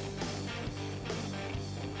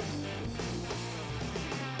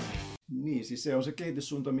 Niin, siis se on se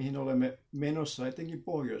kehityssuunta, mihin olemme menossa, etenkin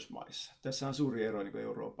Pohjoismaissa. Tässä on suuri ero niin kuin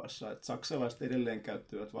Euroopassa, että saksalaiset edelleen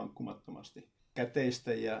käyttävät vankkumattomasti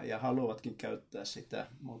käteistä ja haluavatkin käyttää sitä.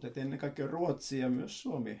 Mutta ennen kaikkea Ruotsi ja myös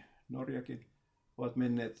Suomi, Norjakin ovat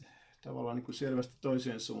menneet tavallaan niin kuin selvästi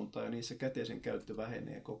toiseen suuntaan ja niissä käteisen käyttö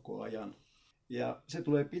vähenee koko ajan. Ja se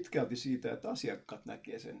tulee pitkälti siitä, että asiakkaat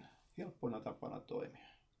näkee sen helppona tapana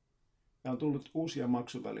toimia. Ja on tullut uusia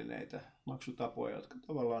maksuvälineitä, maksutapoja, jotka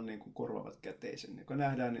tavallaan niin kuin korvaavat käteisen, joka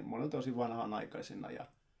nähdään niin monelta osin vanhanaikaisena ja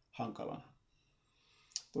hankalana.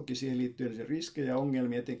 Toki siihen liittyy sen riskejä ja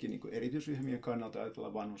ongelmia, etenkin niin kuin erityisryhmien kannalta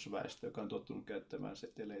ajatellaan vanhusväestö, joka on tottunut käyttämään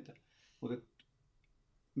seteleitä. Mutta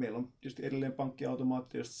meillä on tietysti edelleen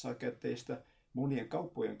pankkiautomaatti, josta saa käteistä. Monien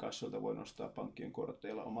kauppojen kassoilta voi nostaa pankkien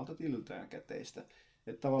korteilla omalta tililtään käteistä.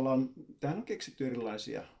 Että tavallaan tähän on keksitty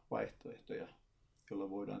erilaisia vaihtoehtoja, joilla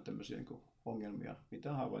voidaan tämmöisiä niin ongelmia,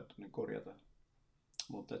 mitä on havaittu, niin korjata.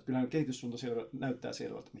 Mutta kyllähän kehityssuunta näyttää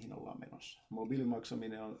selvältä, mihin ollaan menossa.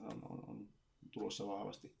 Mobiilimaksaminen on tulossa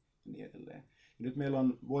vahvasti ja niin edelleen. Ja nyt meillä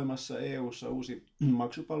on voimassa EU:ssa uusi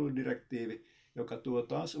maksupalveludirektiivi, joka tuo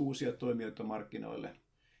taas uusia toimijoita markkinoille.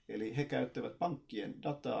 Eli he käyttävät pankkien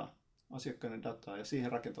dataa, asiakkaiden dataa, ja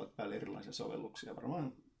siihen rakentavat päälle erilaisia sovelluksia.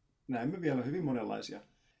 Varmaan näemme vielä hyvin monenlaisia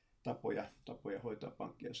tapoja hoitaa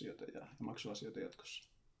pankkiasioita ja maksuasioita jatkossa.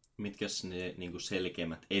 Mitkäs ne niin kuin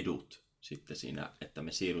selkeimmät edut sitten siinä, että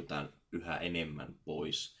me siirrytään yhä enemmän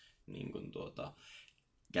pois niin kuin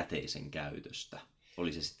käteisen käytöstä?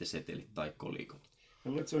 Oli se sitten setelit tai kolikot?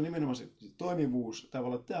 Se on nimenomaan se toimivuus.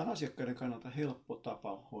 Tavallaan tämä on asiakkaiden kannalta helppo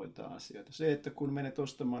tapa hoitaa asioita. Se, että kun menet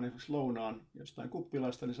ostamaan esimerkiksi lounaan jostain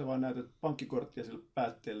kuppilasta, niin sä vaan näytät pankkikorttia sille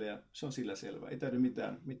päätteelle ja se on sillä selvä. Ei täydy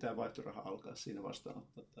mitään vaihtorahaa alkaa siinä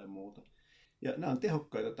vastaanottaa tai muuta. Ja nämä on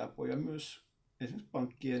tehokkaita tapoja myös esimerkiksi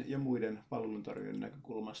pankkien ja muiden palveluntarjoajien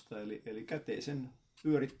näkökulmasta. Eli käteisen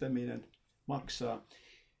pyörittäminen maksaa.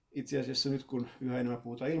 Itse asiassa nyt kun yhä enemmän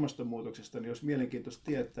puhutaan ilmastonmuutoksesta, niin olisi mielenkiintoista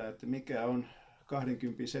tietää, että mikä on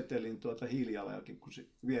 20 setelin hiilijalanjälki, kun se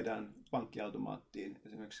viedään pankkiautomaattiin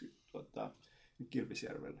esimerkiksi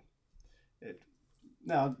Kilpisjärvelle.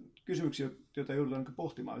 Nämä on kysymyksiä, joita joudutaan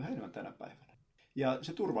pohtimaan yhä enemmän tänä päivänä. Ja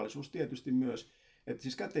se turvallisuus tietysti myös, että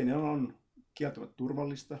siis käteinen on kieltämättä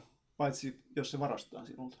turvallista, paitsi jos se varastaa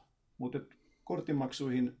sinulta. Mutta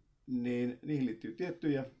korttimaksuihin, niin niihin liittyy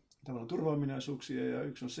tiettyjä tavallaan turvaominaisuuksia, ja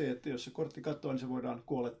yksi on se, että jos se kortti katoaa, niin se voidaan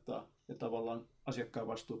kuolettaa, ja tavallaan asiakkaan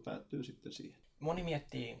vastuu päättyy sitten siihen. Moni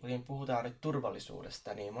miettii, kun puhutaan nyt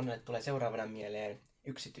turvallisuudesta, niin monelle tulee seuraavana mieleen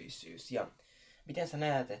yksityisyys. Ja miten sä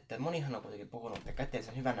näet, että monihan on kuitenkin puhunut, että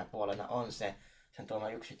käteisen hyvänä puolena on se sen tuoma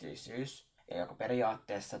yksityisyys, joka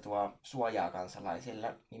periaatteessa tuo suojaa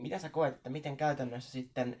kansalaisille. Niin miten sä koet, että miten käytännössä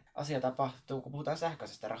sitten asia tapahtuu, kun puhutaan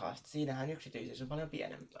sähköisestä rahasta? Siinähän yksityisyys on paljon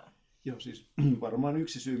pienempää. Joo, siis varmaan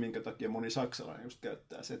yksi syy, minkä takia moni saksalainen just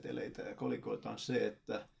käyttää seteleitä ja kolikoita, on se,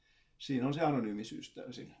 että siinä on se anonyymisyys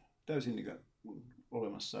täysin niin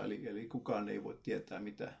olemassa, eli kukaan ei voi tietää,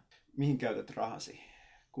 mihin käytät rahasi.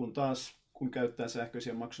 Kun käyttää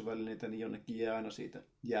sähköisiä maksuvälineitä, niin jonnekin jää aina siitä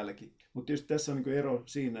jälki. Mutta tietysti tässä on niin ero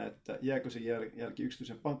siinä, että jääkö se jälki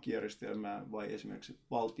yksityisen pankkijärjestelmään vai esimerkiksi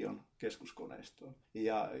valtion keskuskoneistoon.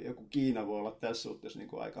 Ja joku Kiina voi olla tässä suhteessa niin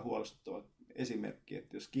aika huolestuttava esimerkki,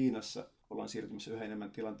 että jos Kiinassa ollaan siirtymässä yhä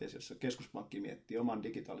enemmän tilanteessa, jossa keskuspankki miettii oman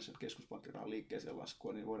digitaalisen keskuspankkirahan liikkeeseen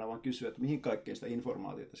laskua, niin voidaan vaan kysyä, että mihin kaikkeen sitä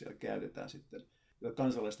informaatiota siellä käytetään sitten, jota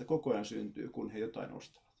kansalaista koko ajan syntyy, kun he jotain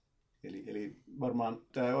ostavat. Eli varmaan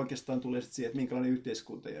tämä oikeastaan tulee sitten siihen, että minkälainen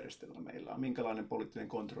yhteiskuntajärjestelmä meillä on, minkälainen poliittinen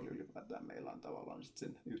kontrolli ylipäätään meillä on tavallaan sitten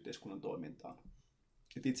sen yhteiskunnan toimintaan.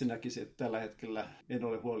 Et itse näkisin, että tällä hetkellä en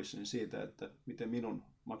ole huolissani siitä, että miten minun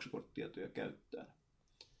maksukorttitietoja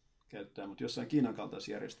käyttää, mutta jossain Kiinan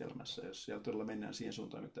kaltaisessa järjestelmässä, jos siellä todella mennään siihen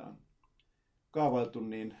suuntaan, mitä on kaavailtu,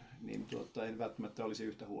 niin en välttämättä olisi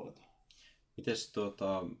yhtä huoleta. Mites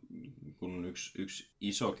kun yksi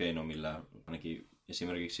iso keino, millä ainakin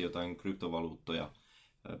esimerkiksi jotain kryptovaluuttoja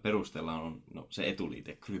perustellaan, on se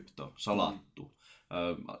etuliite, krypto, salattu.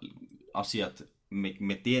 Asiat,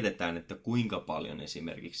 me tiedetään, että kuinka paljon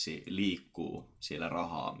esimerkiksi liikkuu siellä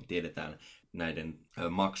rahaa. Me tiedetään näiden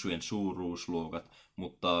maksujen suuruusluokat,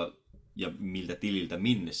 ja miltä tililtä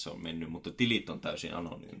minne se on mennyt, mutta tilit on täysin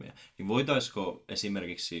anonyymejä. Niin voitaisiko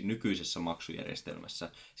esimerkiksi nykyisessä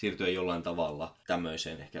maksujärjestelmässä siirtyä jollain tavalla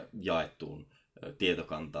tämmöiseen ehkä jaettuun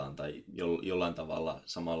tietokantaan tai jollain tavalla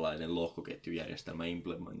samanlainen lohkoketjujärjestelmä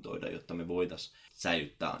implementoida, jotta me voitaisiin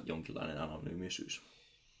säilyttää jonkinlainen anonyymisyys?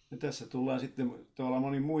 Ja tässä tullaan sitten tavallaan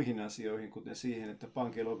moniin muihin asioihin, kuten siihen, että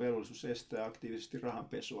pankilla on velvollisuus estää aktiivisesti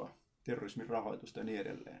rahanpesua, terrorismin rahoitusta ja niin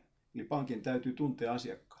edelleen. Eli pankin täytyy tuntea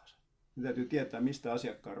asiakkaansa. Ne täytyy tietää, mistä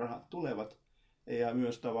asiakkaan rahat tulevat, ja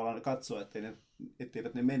myös tavallaan katsoa,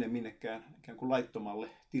 etteivät ne mene minnekään ikään kuin laittomalle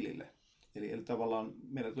tilille. Eli tavallaan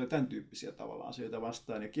meillä tulee tämän tyyppisiä tavallaan asioita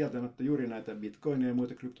vastaan, ja kieltämättä juuri näitä bitcoinia ja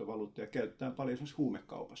muita kryptovaluuttoja käytetään paljon esimerkiksi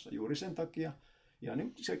huumekaupassa juuri sen takia, ja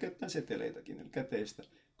niin siellä käytetään seteleitäkin, eli käteistä,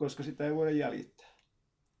 koska sitä ei voida jäljittää.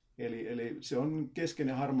 Eli se on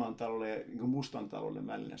keskeinen harmaan talouden ja niin mustan talouden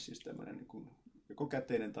väline, siis tämmöinen niin kuin joko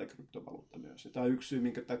käteinen tai kryptovaluutta myös. Ja tämä on yksi syy,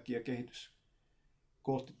 minkä takia kehitys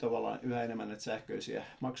kohti tavallaan yhä enemmän näitä sähköisiä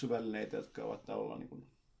maksuvälineitä, jotka ovat tavallaan niin kuin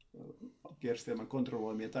järjestelmän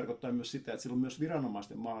kontrolloimia, tarkoittaa myös sitä, että sillä on myös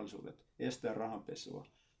viranomaisten mahdollisuudet estää rahanpesua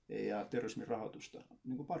ja terrorismin rahoitusta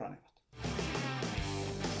niin kuin paranevat.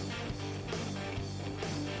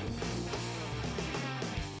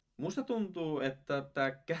 Musta tuntuu, että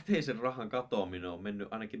tämä käteisen rahan katoaminen on mennyt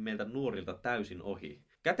ainakin meiltä nuorilta täysin ohi.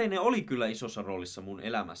 Käteinen oli kyllä isossa roolissa mun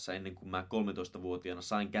elämässä ennen kuin mä 13-vuotiaana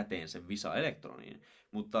sain käteen sen Visa Elektroniin.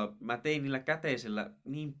 Mutta mä tein niillä käteisellä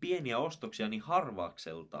niin pieniä ostoksia niin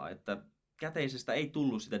harvakseltaan, että käteisestä ei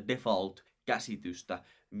tullut sitä default-käsitystä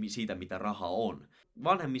siitä, mitä raha on.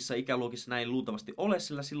 Vanhemmissa ikäluokissa näin luultavasti ole,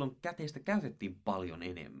 sillä silloin käteistä käytettiin paljon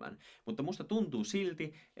enemmän. Mutta musta tuntuu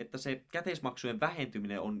silti, että se käteismaksujen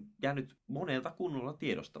vähentyminen on jäänyt monelta kunnolla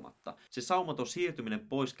tiedostamatta. Se saumaton siirtyminen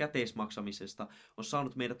pois käteismaksamisesta on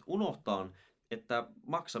saanut meidät unohtaa, että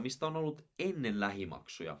maksamista on ollut ennen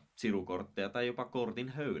lähimaksuja, sirukortteja tai jopa kortin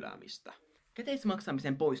höyläämistä.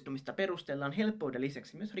 Käteismaksamisen poistumista perustellaan helppouden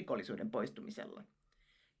lisäksi myös rikollisuuden poistumisella.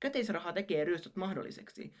 Käteisraha tekee ryöstöt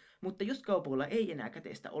mahdolliseksi, mutta jos kaupoilla ei enää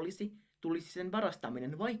käteistä olisi, tulisi sen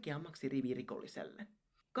varastaminen vaikeammaksi rivirikolliselle.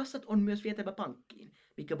 Kassat on myös vietävä pankkiin,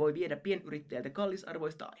 mikä voi viedä pienyrittäjältä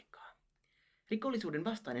kallisarvoista aikaa. Rikollisuuden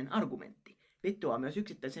vastainen argumentti vetoaa myös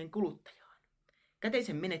yksittäiseen kuluttajaan.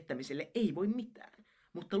 Käteisen menettämiselle ei voi mitään,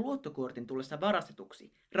 mutta luottokortin tullessa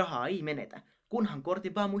varastetuksi rahaa ei menetä, kunhan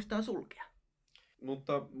kortin vaan muistaa sulkea.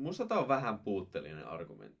 Mutta musta tää on vähän puutteellinen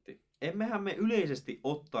argumentti. Emmehän me yleisesti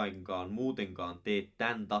ottaenkaan muutenkaan tee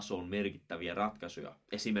tämän tason merkittäviä ratkaisuja.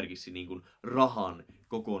 Esimerkiksi niin kuin rahan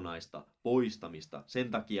kokonaista poistamista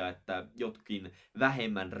sen takia, että jotkin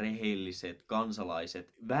vähemmän rehelliset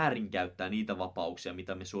kansalaiset väärinkäyttää niitä vapauksia,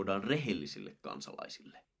 mitä me suodaan rehellisille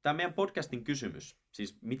kansalaisille. Tämä meidän podcastin kysymys,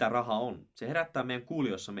 siis mitä raha on, se herättää meidän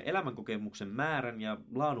kuulijoissamme elämänkokemuksen määrän ja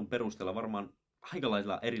laadun perusteella varmaan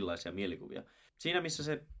aikalaisilla erilaisia mielikuvia. Siinä missä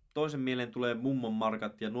se toisen mieleen tulee mummon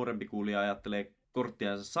markat ja nuorempi kuulija ajattelee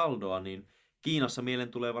korttiansa saldoa, niin Kiinassa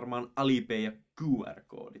mieleen tulee varmaan Alipay ja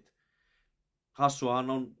QR-koodit. Hassuahan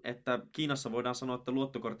on, että Kiinassa voidaan sanoa, että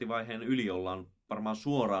luottokorttivaiheen yli ollaan varmaan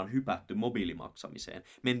suoraan hypätty mobiilimaksamiseen,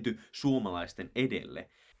 menty suomalaisten edelle.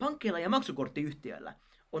 Pankkeilla ja maksukorttiyhtiöillä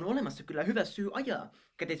on olemassa kyllä hyvä syy ajaa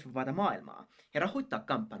käteisvapaata maailmaa ja rahoittaa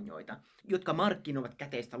kampanjoita, jotka markkinoivat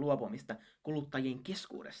käteistä luopumista kuluttajien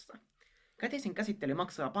keskuudessa. Käteisen käsittely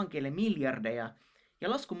maksaa pankeille miljardeja ja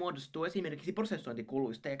lasku muodostuu esimerkiksi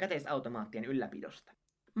prosessointikuluista ja käteisautomaattien ylläpidosta.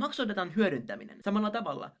 Maksudatan hyödyntäminen samalla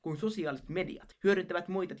tavalla kuin sosiaaliset mediat hyödyntävät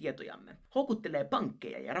muita tietojamme houkuttelee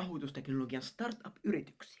pankkeja ja rahoitusteknologian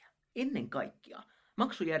startup-yrityksiä. Ennen kaikkea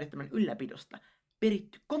maksujärjestelmän ylläpidosta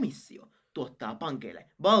peritty komissio tuottaa pankeille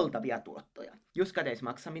valtavia tuottoja, jos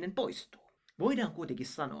käteismaksaminen poistuu. Voidaan kuitenkin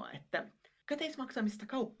sanoa, että käteismaksamista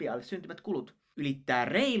kauppiaalle syntyvät kulut ylittää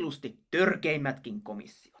reilusti törkeimmätkin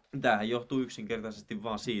komissiot. Tämähän johtuu yksinkertaisesti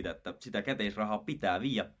vaan siitä, että sitä käteisrahaa pitää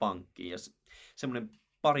viedä pankkiin ja semmoinen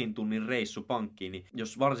parin tunnin reissu pankkiin, niin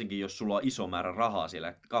varsinkin jos sulla on iso määrä rahaa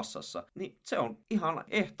siellä kassassa, niin se on ihan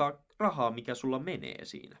ehtaa rahaa, mikä sulla menee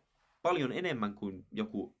siinä. Paljon enemmän kuin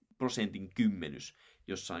joku 1%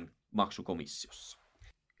 jossain maksukomissiossa.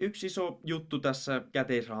 Yksi iso juttu tässä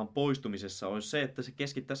käteisrahan poistumisessa olisi se, että se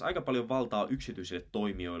keskittäisi aika paljon valtaa yksityisille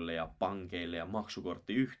toimijoille ja pankeille ja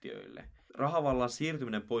maksukorttiyhtiöille. Rahavallan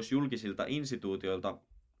siirtyminen pois julkisilta instituutioilta,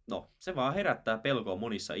 se vaan herättää pelkoa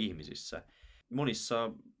monissa ihmisissä,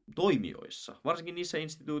 monissa toimijoissa, varsinkin niissä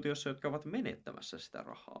instituutioissa, jotka ovat menettämässä sitä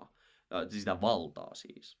rahaa, sitä valtaa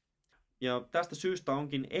siis. Ja tästä syystä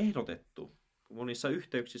onkin ehdotettu monissa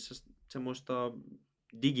yhteyksissä semmoista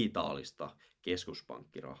digitaalista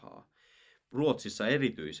keskuspankkirahaa. Ruotsissa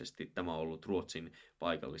erityisesti tämä on ollut Ruotsin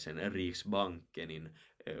paikallisen Riksbankenin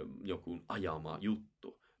joku ajama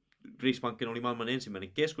juttu. Riksbanken oli maailman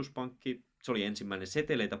ensimmäinen keskuspankki, se oli ensimmäinen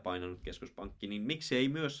seteleitä painanut keskuspankki, niin miksi ei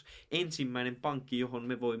myös ensimmäinen pankki, johon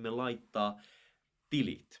me voimme laittaa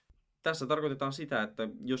tilit? Tässä tarkoitetaan sitä, että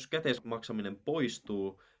jos käteismaksaminen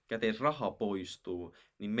poistuu, käteisraha poistuu,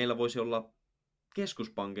 niin meillä voisi olla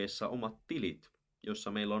keskuspankeissa omat tilit,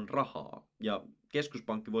 jossa meillä on rahaa. Ja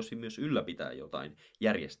keskuspankki voisi myös ylläpitää jotain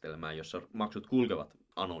järjestelmää, jossa maksut kulkevat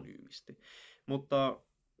anonyymisti. Mutta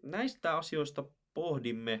näistä asioista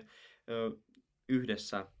pohdimme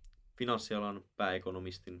yhdessä Finanssialan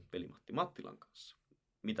pääekonomistin Veli-Matti Mattilan kanssa.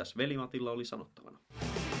 Mitäs Veli-Matilla oli sanottavana?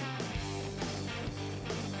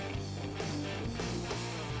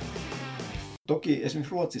 Toki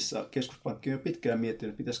esimerkiksi Ruotsissa keskuspankki on jo pitkään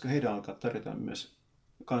miettinyt, pitäisikö heidän alkaa tarjota myös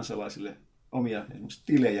kansalaisille omia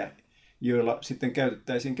tilejä, joilla sitten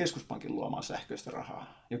käytettäisiin keskuspankin luomaa sähköistä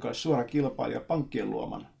rahaa, joka olisi suora kilpailija pankkien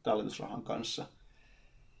luoman talletusrahan kanssa.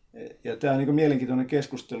 Ja tämä on niin kuin mielenkiintoinen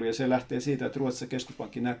keskustelu, ja se lähtee siitä, että Ruotsissa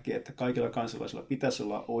keskuspankki näkee, että kaikilla kansalaisilla pitäisi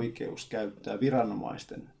olla oikeus käyttää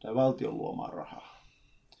viranomaisten tai valtion luomaa rahaa.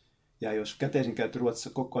 Ja jos käteisen käyttö Ruotsissa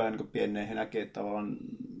koko ajan niin pienenee, he näkevät, että tavallaan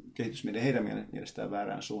kehitys menee heidän mielestään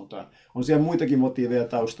väärään suuntaan. On siellä muitakin motiiveja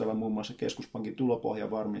taustalla, muun muassa keskuspankin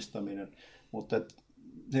tulopohjan varmistaminen, mutta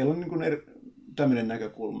siellä on niin kuin tämmöinen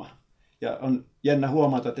näkökulma. Ja on jännä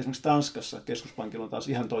huomata, että esimerkiksi Tanskassa keskuspankilla on taas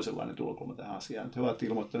ihan toisenlainen tulokulma tähän asiaan. He ovat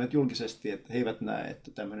ilmoittaneet julkisesti, että he eivät näe,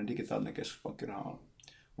 että tämmöinen digitaalinen keskuspankkiraha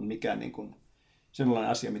on mikään niin kuin sellainen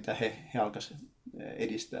asia, mitä he alkaisivat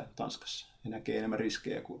edistää Tanskassa. He näkevät enemmän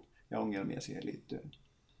riskejä ja ongelmia siihen liittyen.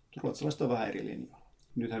 Ruotsalaiset on vähän eri linjoilla.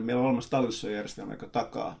 Nythän meillä on olemassa talletussuojajärjestelmä, joka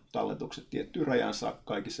takaa talletukset tiettyyn rajan saakka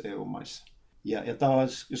kaikissa EU-maissa. Ja tavallaan,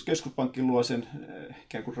 jos keskuspankki luo sen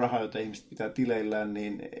ikään kuin rahaa, jota ihmiset pitää tileillään,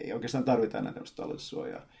 niin ei oikeastaan tarvita enää tämmöistä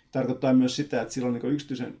talletussuojaa. Tarkoittaa myös sitä, että silloin niin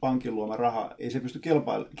yksityisen pankin luoma raha ei se pysty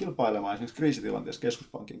kilpailemaan esimerkiksi kriisitilanteessa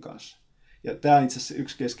keskuspankin kanssa. Ja tämä on itse asiassa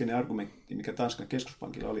yksi keskeinen argumentti, mikä Tanskan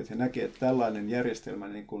keskuspankilla oli, että he näkevät, että tällainen järjestelmä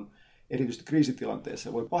niin kuin erityisesti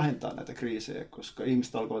kriisitilanteessa voi pahentaa näitä kriisejä, koska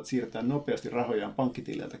ihmiset alkavat siirtää nopeasti rahojaan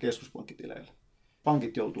pankkitileiltä keskuspankkitileille.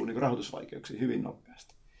 Pankit joutuu niin kuin rahoitusvaikeuksiin hyvin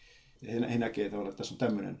nopeasti. He näkevät, että tässä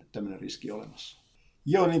on tämmöinen riski olemassa.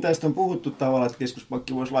 Joo, niin tästä on puhuttu tavallaan, että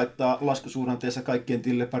keskuspankki voisi laittaa laskusuhdanteessa kaikkien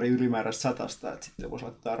tilille pari ylimääräistä satasta, että sitten voisi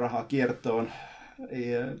laittaa rahaa kiertoon.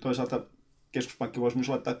 Ja toisaalta keskuspankki voisi myös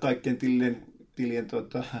laittaa kaikkien tilien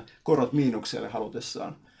korot miinukselle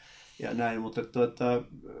halutessaan ja näin, mutta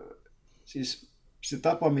siis se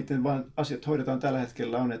tapa, miten vaan asiat hoidetaan tällä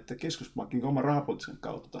hetkellä on, että keskuspankin oman rahapolitiikan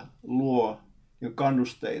kautta luo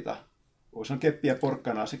kannusteita, voisi olla keppiä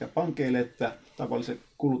porkkanaa sekä pankeille että tavallisille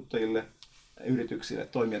kuluttajille ja yrityksille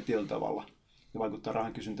toimia tietyllä tavalla ja vaikuttaa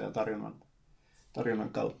rahan kysyntään ja tarjonnan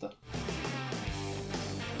kautta.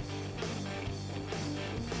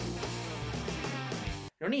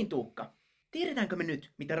 No niin, Tuukka. Tiedetäänkö me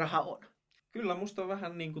nyt, mitä raha on? Kyllä musta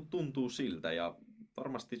vähän niin kuin tuntuu siltä ja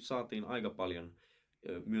varmasti saatiin aika paljon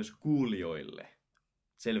myös kuulijoille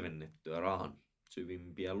selvennettyä rahan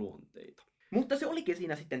syvimpiä luonteita. Mutta se olikin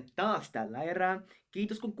siinä sitten taas tällä erää.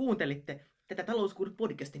 Kiitos kun kuuntelitte tätä Talousgurut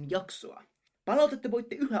podcastin jaksoa. Palautetta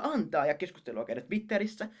voitte yhä antaa ja keskustelua käydä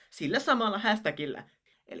Twitterissä sillä samalla hashtagillä.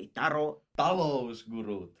 Eli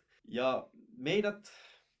Talousgurut. Ja meidät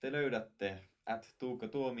te löydätte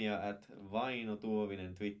 @tuukka-tuomia,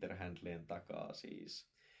 @vaino-tuovinen Twitter-handleen takaa siis.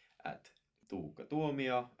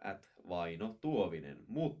 @tuukka-tuomia, @vaino-tuovinen.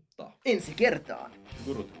 Mutta ensi kertaan.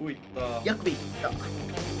 gurut kuittaa Ja kvittaa.